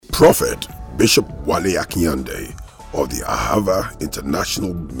Prophet Bishop Wale Akinyande of the Ahava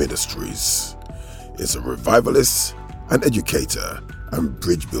International Ministries is a revivalist, an educator, and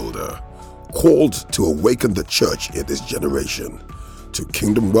bridge builder called to awaken the church in this generation to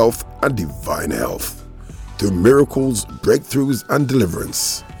kingdom wealth and divine health. Through miracles, breakthroughs, and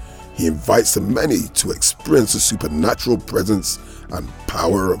deliverance, he invites the many to experience the supernatural presence and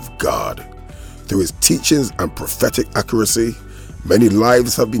power of God. Through his teachings and prophetic accuracy, many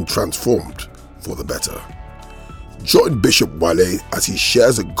lives have been transformed for the better. Join Bishop Wale as he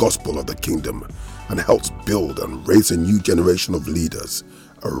shares the gospel of the kingdom and helps build and raise a new generation of leaders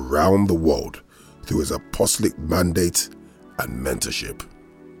around the world through his apostolic mandate and mentorship.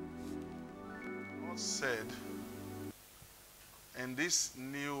 God said, in this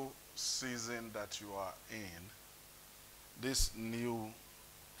new season that you are in, this new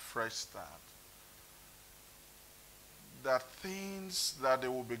fresh start, that things that they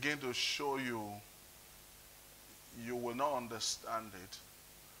will begin to show you, you will not understand it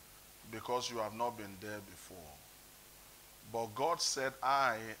because you have not been there before. But God said,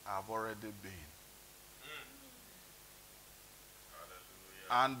 I have already been.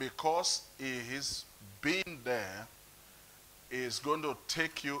 And because he is being there, he is going to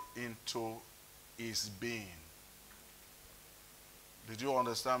take you into his being. Did you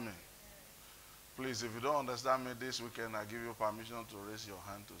understand me? Please, if you don't understand me this weekend, I give you permission to raise your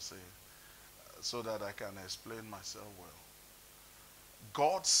hand to say it, so that I can explain myself well.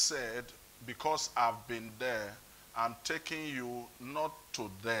 God said, because I've been there, I'm taking you not to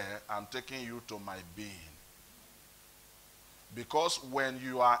there, I'm taking you to my being. Because when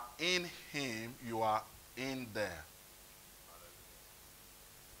you are in him, you are in there.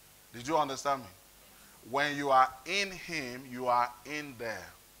 Did you understand me? When you are in him, you are in there.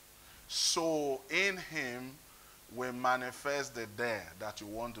 So in him, we manifest the there that you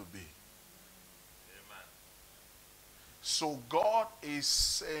want to be. Amen. So God is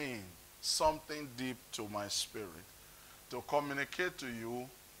saying something deep to my spirit to communicate to you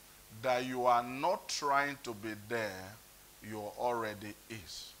that you are not trying to be there, you already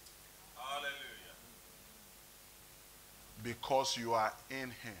is. Hallelujah. Because you are in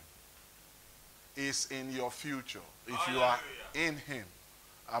him. It's in your future. If Hallelujah. You are in him.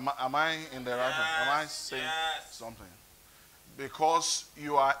 Am I in the right one? Am I saying something? Because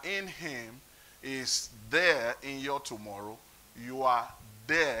you are in him is there in your tomorrow. You are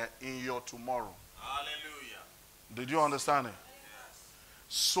there in your tomorrow. Hallelujah. Did you understand it? Yes.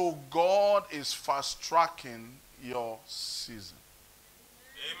 So God is fast tracking your season.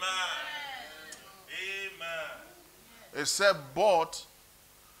 Amen. Amen. It said, but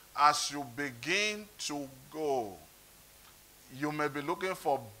as you begin to go, you may be looking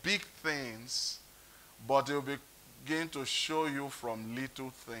for big things, but it will begin to show you from little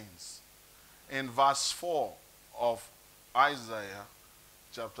things. In verse 4 of Isaiah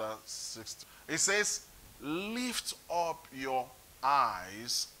chapter 60, it says, lift up your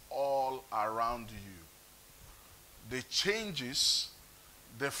eyes all around you. The changes,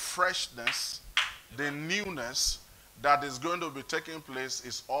 the freshness, the newness that is going to be taking place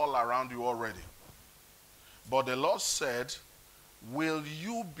is all around you already. But the Lord said, will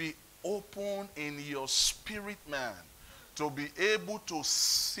you be open in your spirit, man, to be able to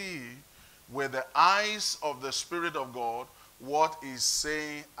see with the eyes of the Spirit of God what He's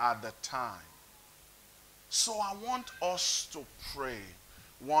saying at the time? So I want us to pray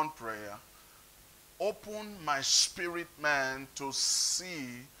one prayer. Open my spirit, man, to see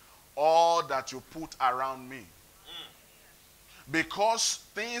all that you put around me. Because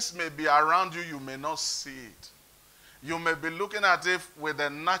things may be around you, you may not see it. You may be looking at it with a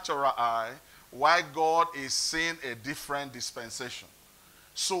natural eye, while God is seeing a different dispensation.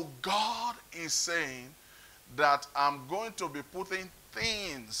 So God is saying that I'm going to be putting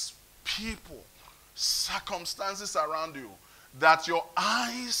things, people, circumstances around you that your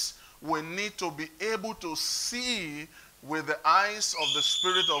eyes will need to be able to see with the eyes of the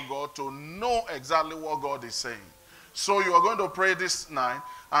Spirit of God to know exactly what God is saying. So you are going to pray this night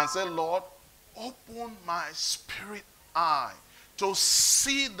and say, Lord, open my spirit eye to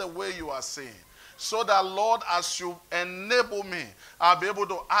see the way you are seeing. So that, Lord, as you enable me, I'll be able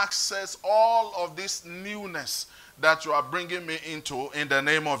to access all of this newness that you are bringing me into in the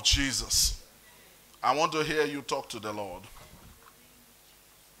name of Jesus. I want to hear you talk to the Lord.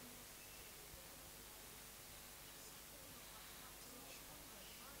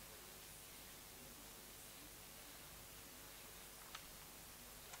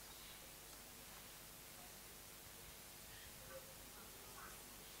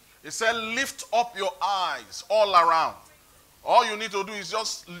 He said, lift up your eyes all around. All you need to do is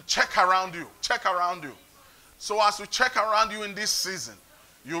just check around you. Check around you. So as you check around you in this season,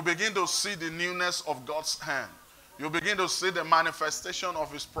 you begin to see the newness of God's hand. You begin to see the manifestation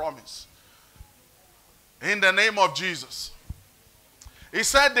of his promise. In the name of Jesus. He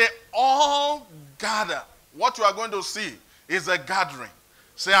said they all gather. What you are going to see is a gathering.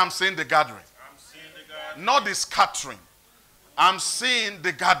 Say, I'm seeing the gathering. I'm seeing the gathering. Not the scattering. I'm seeing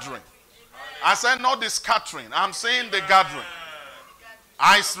the gathering. I said not the scattering. I'm seeing the gathering.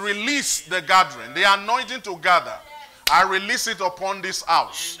 I release the gathering. The anointing to gather. I release it upon this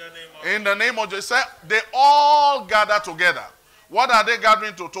house. In the name of Jesus. Say, they all gather together. What are they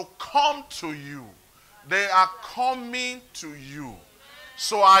gathering to? To come to you. They are coming to you.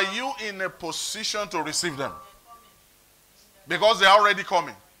 So are you in a position to receive them? Because they are already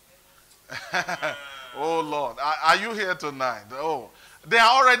coming. Oh Lord. Are you here tonight? Oh, they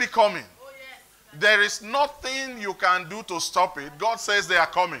are already coming. There is nothing you can do to stop it. God says they are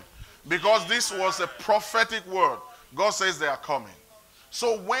coming. Because this was a prophetic word. God says they are coming.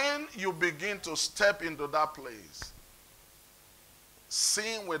 So when you begin to step into that place,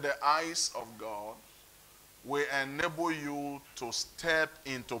 seeing with the eyes of God will enable you to step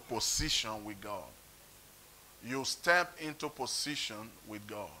into position with God. You step into position with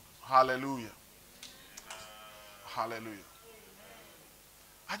God. Hallelujah. Hallelujah.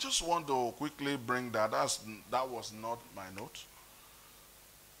 I just want to quickly bring that. That was not my note.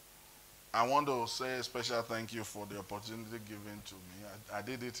 I want to say a special thank you for the opportunity given to me. I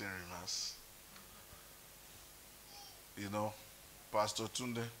did it in reverse. You know, Pastor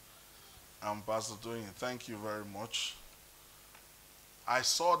Tunde and Pastor Toyin, thank you very much. I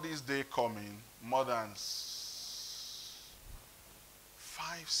saw this day coming more than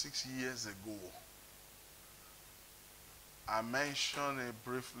 5-6 years ago. I mentioned it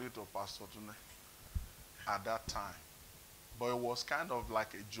briefly to Pastor Tunde at that time. But it was kind of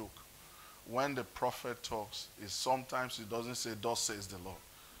like a joke. When the prophet talks, sometimes he doesn't say, thus says the Lord.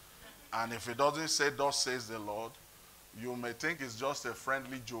 And if he doesn't say, thus says the Lord, you may think it's just a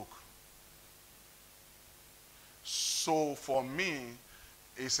friendly joke. So for me,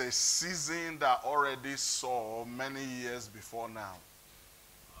 it's a season that already saw many years before now.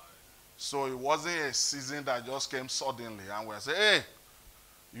 So it wasn't a season that just came suddenly and we say, hey,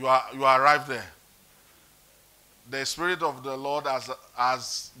 you arrived there. The Spirit of the Lord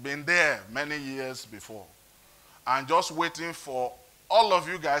has been there many years before. And just waiting for all of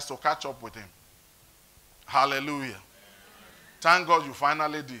you guys to catch up with him. Hallelujah. Thank God you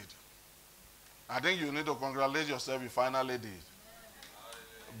finally did. I think you need to congratulate yourself you finally did.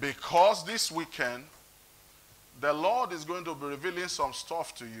 Because this weekend, the Lord is going to be revealing some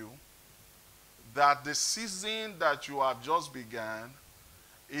stuff to you that the season that you have just begun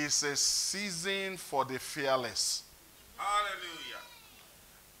is a season for the fearless. Hallelujah.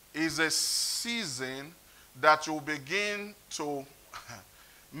 Is a season that you begin to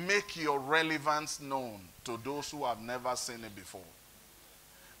make your relevance known to those who have never seen it before.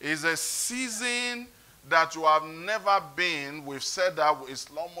 Is a season that you have never been. We've said that it's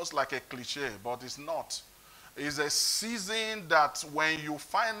almost like a cliche, but it's not. It's a season that when you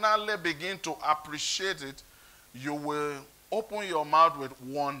finally begin to appreciate it, you will open your mouth with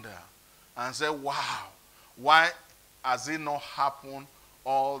wonder and say, wow, why has it not happened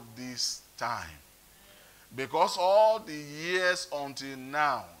all this time? Because all the years until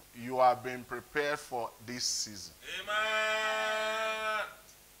now, you have been prepared for this season. Amen.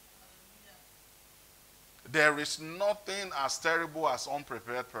 There is nothing as terrible as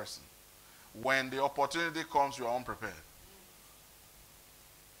unprepared person. When the opportunity comes, you are unprepared.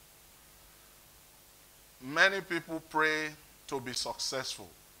 Many people pray to be successful.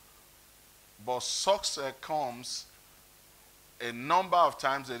 But success comes a number of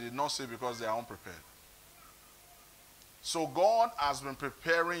times they did not see because they are unprepared. So God has been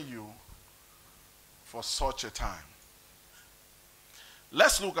preparing you for such a time.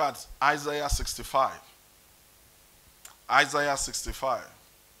 Let's look at Isaiah 65. Isaiah 65.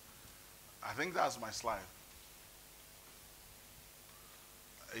 I think that's my slide.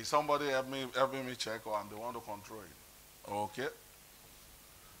 Is somebody helping me check, or I'm the one to control it? Okay.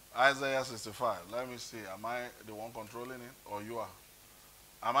 Isaiah 65. Let me see. Am I the one controlling it, or you are?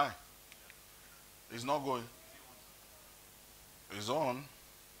 Am I? It's not going. It's on.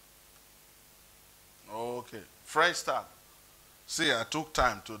 Okay. Fresh start. See, I took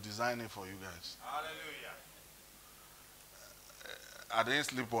time to design it for you guys. Hallelujah. I didn't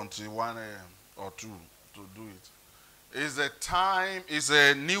sleep until 1 a.m. or 2 to do it. It's a time, it's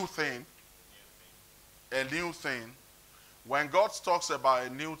a new thing. A new thing. When God talks about a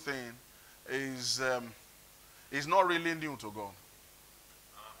new thing, It's not really new to God.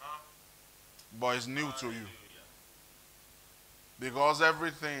 But it's new to you. Because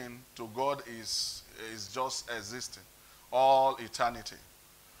everything to God is just existing. All eternity.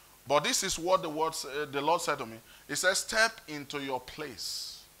 But this is what the Lord said to me. He says, step into your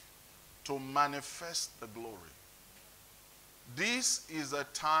place to manifest the glory. This is a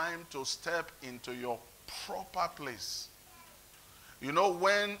time to step into your proper place. You know,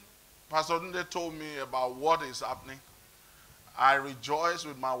 when Pastor Dunde told me about what is happening, I rejoiced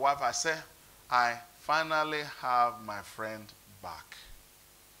with my wife. I said, I finally have my friend back.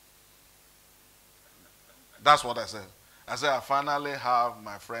 That's what I said. I said, I finally have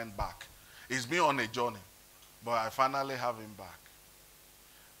my friend back. He's been on a journey, but I finally have him back.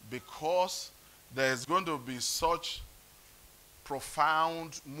 Because there's going to be such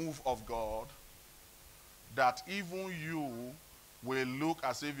profound move of God that even you will look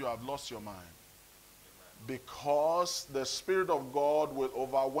as if you have lost your mind. Because the Spirit of God will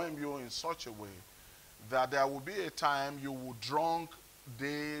overwhelm you in such a way that there will be a time you will drunk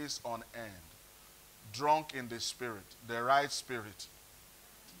days on end. Drunk in the Spirit, the right Spirit.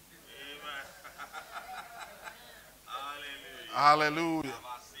 Amen. Hallelujah.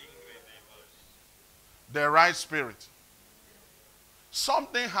 The right Spirit.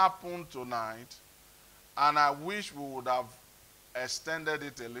 Something happened tonight, and I wish we would have extended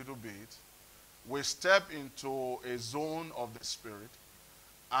it a little bit. We step into a zone of the Spirit,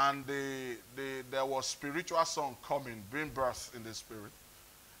 and there was spiritual song coming, being birthed in the Spirit,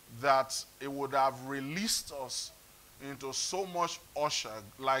 that it would have released us into so much usher,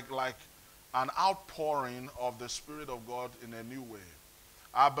 like an outpouring of the Spirit of God in a new way.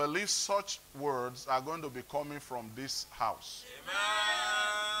 I believe such words are going to be coming from this house.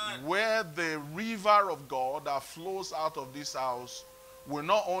 Amen. Where the river of God that flows out of this house will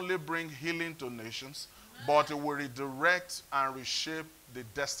not only bring healing to nations, but it will redirect and reshape the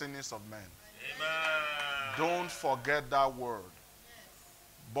destinies of men. Amen. Don't forget that word.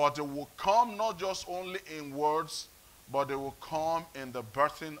 But it will come not just only in words, but it will come in the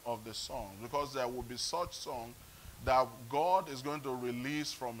birthing of the song. Because there will be such song that God is going to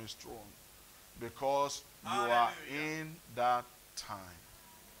release from his throne. Because you are in that time.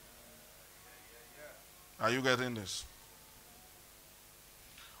 Are you getting this?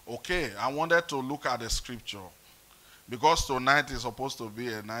 Okay, I wanted to look at the scripture. Because tonight is supposed to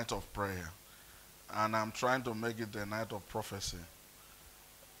be a night of prayer. And I'm trying to make it a night of prophecy.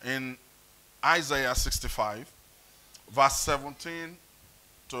 In Isaiah 65, verse 17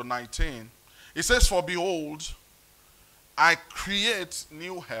 to 19, it says, for behold, I create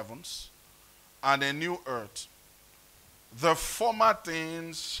new heavens and a new earth. The former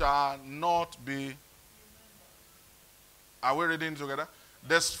things shall not be. Are we reading together?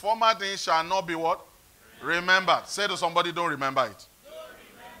 The former things shall not be what? Remembered. Say to somebody, don't remember it.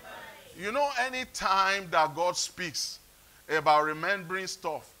 You know, any time that God speaks about remembering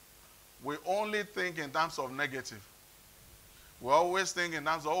stuff, we only think in terms of negative. We always think in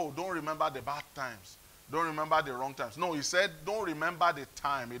terms of, oh, don't remember the bad times. Don't remember the wrong times. No, he said, don't remember the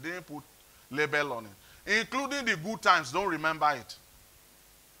time. He didn't put label on it. Including the good times, don't remember it.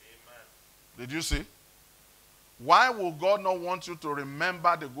 Amen. Did you see? Why will God not want you to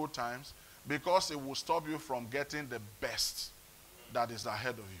remember the good times? Because it will stop you from getting the best that is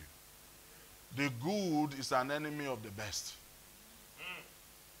ahead of you. The good is an enemy of the best.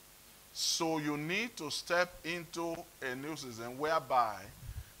 So you need to step into a new season whereby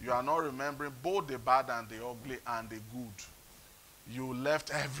you are not remembering both the bad and the ugly and the good. You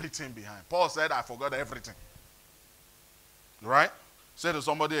left everything behind. Paul said, I forgot everything. Right? Say to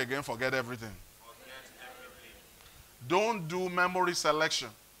somebody again, forget everything. Forget everything. Don't do memory selection.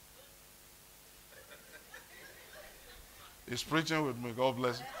 He's preaching with me. God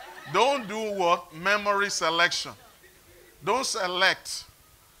bless you. Don't do what? Memory selection. Don't select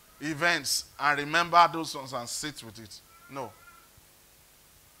events and remember those ones and sit with it. No.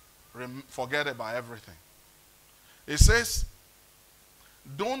 Forget about everything. It says,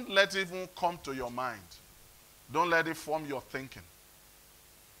 don't let it even come to your mind. Don't let it form your thinking.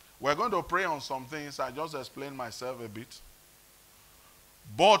 We're going to pray on some things. I just explained myself a bit.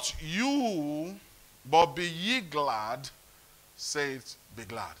 But be ye glad, say it, be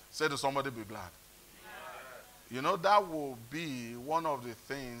glad. Say to somebody, be glad. You know, that will be one of the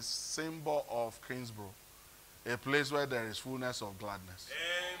things, symbol of Kingsborough. A place where there is fullness of gladness.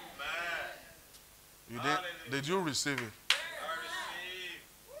 Amen. Did you receive it? I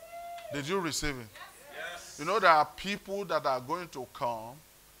receive. Did you receive it? Yes. You know, there are people that are going to come,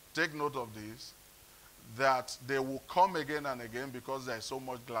 take note of this, that they will come again and again because there is so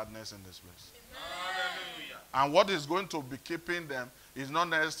much gladness in this place. Hallelujah. And what is going to be keeping them is not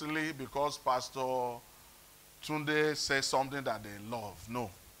necessarily because Pastor Tunde says something that they love. No.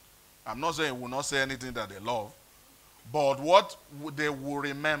 I'm not saying he will not say anything that they love. But what they will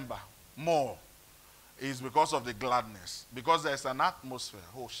remember more is because of the gladness. Because there's an atmosphere.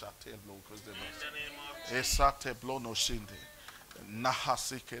 Oh, Shateblo, because In the name of Esateblo no shinde.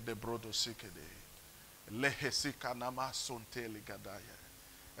 Nahasike de brodo sike de. Lehesika nama sonte ligadaya.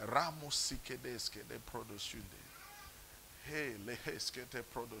 Ramosike deske de brodo shinde. Hey, leheske de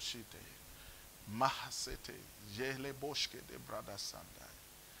brodo shite. Mahasete. Jele boshke de brada sandai.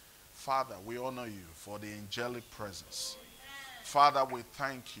 Father, we honor you for the angelic presence. Father, we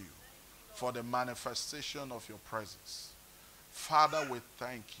thank you for the manifestation of your presence. Father, we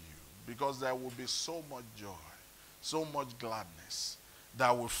thank you because there will be so much joy, so much gladness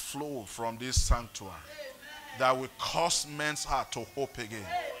that will flow from this sanctuary, that will cause men's heart to hope again.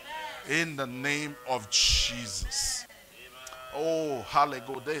 In the name of Jesus. Oh,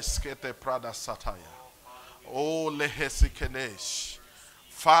 halegodeskete prada sataya. Oh, lehesikenesh.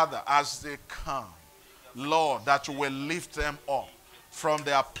 Father, as they come, Lord, that you will lift them up from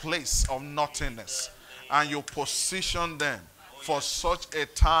their place of nothingness and you position them for such a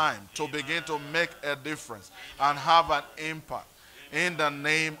time to begin to make a difference and have an impact in the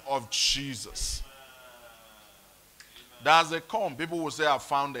name of Jesus. That as they come, people will say, I've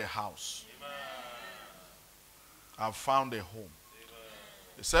found a house. I've found a home.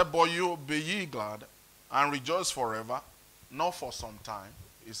 He said, but you be ye glad and rejoice forever, not for some time.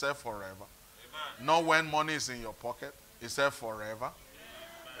 He said forever. Amen. Not when money is in your pocket. He said forever.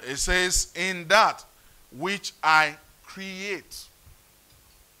 It says, in that which I create.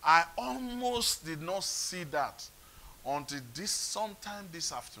 I almost did not see that until sometime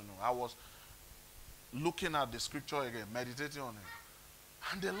this afternoon. I was looking at the scripture again, meditating on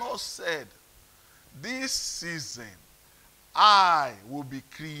it. And the Lord said, this season, I will be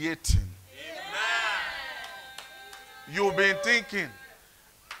creating. Amen. You've been thinking,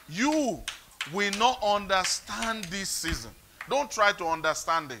 you will not understand this season. Don't try to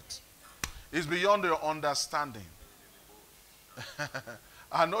understand it. It's beyond your understanding.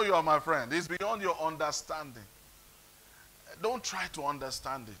 I know you are my friend. It's beyond your understanding. Don't try to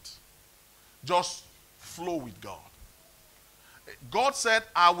understand it. Just flow with God. God said,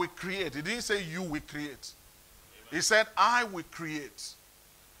 I will create. He didn't say you will create. He said, I will create.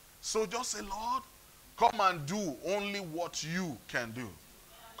 So just say, Lord, come and do only what you can do.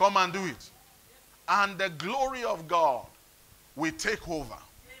 Come and do it. And the glory of God will take over. Amen.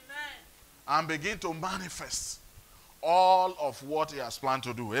 And begin to manifest all of what he has planned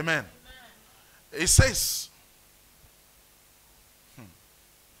to do. Amen. Amen. It says,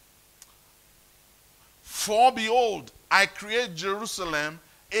 for behold, I create Jerusalem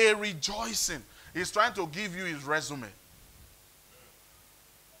a rejoicing. He's trying to give you his resume.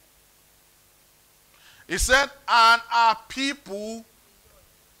 He said, and our people,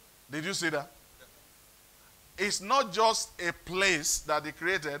 did you see that? It's not just a place that he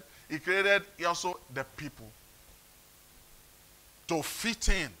created also the people to fit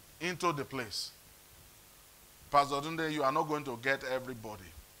into the place. Pastor Tunde, you are not going to get everybody.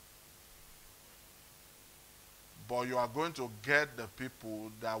 But you are going to get the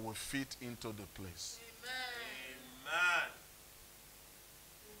people that will fit into the place. Amen.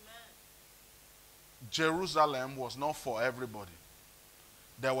 Jerusalem was not for everybody.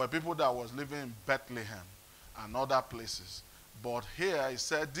 There were people that was living in Bethlehem and other places. But here he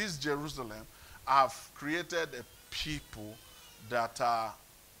said, this Jerusalem, I've created a people that are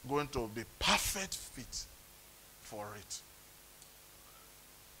going to be perfect fit for it.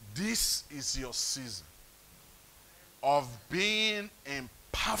 This is your season of being in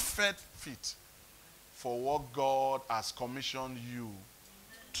perfect fit for what God has commissioned you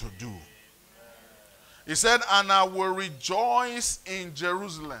to do. He said, and I will rejoice in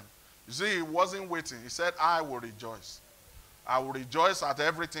Jerusalem. You see, he wasn't waiting. He said, I will rejoice. I will rejoice at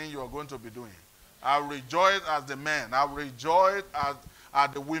everything you are going to be doing. I will rejoice as the men. I will rejoice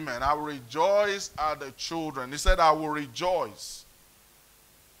at the women. I will rejoice at the children. He said, I will rejoice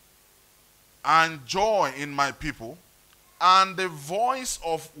and joy in my people, and the voice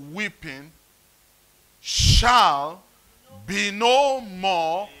of weeping shall be no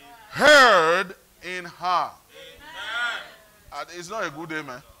more heard in her. Amen. It's not a good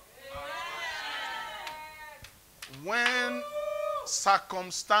amen. When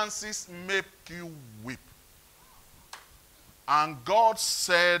circumstances make you weep, and God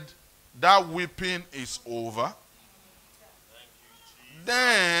said that weeping is over,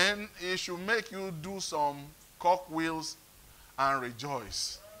 then it should make you do some cartwheels and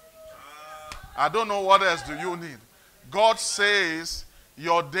rejoice. I don't know what else do you need. God says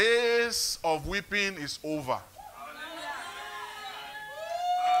your days of weeping is over.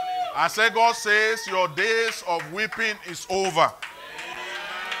 I say God says your days of weeping is over.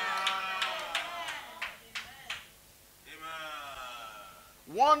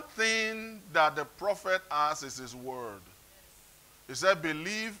 One thing that the prophet asks is his word. He said,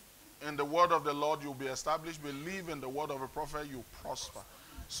 believe in the word of the Lord, you'll be established. Believe in the word of a prophet, you prosper.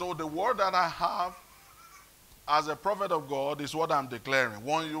 So the word that I have as a prophet of God is what I'm declaring.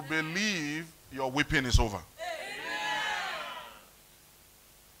 When you believe, your weeping is over.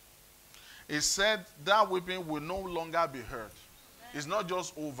 He said that weeping will no longer be heard. It's not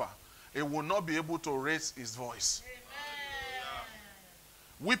just over. It will not be able to raise his voice.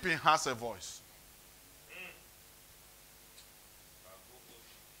 Weeping has a voice.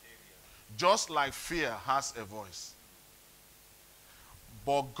 Just like fear has a voice.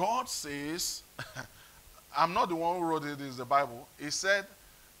 But God says, I'm not the one who wrote it, it's the Bible. He said,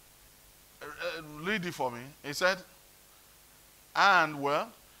 read it for me. He said, and well,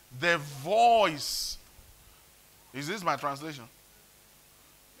 the voice. Is this my translation?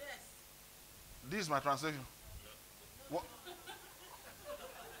 Yes. This is my translation. What?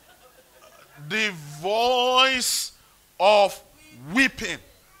 The voice of weeping.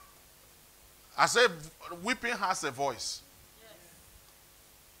 I said weeping has a voice. Yes.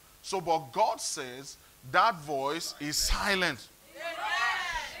 So, but God says that voice is silent. Amen.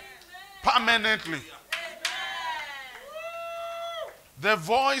 Permanently. Amen. The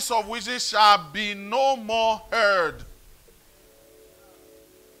voice of which it shall be no more heard.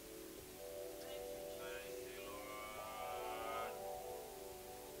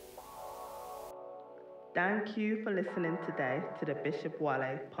 Thank you for listening today to the Bishop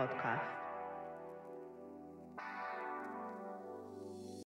Wale podcast.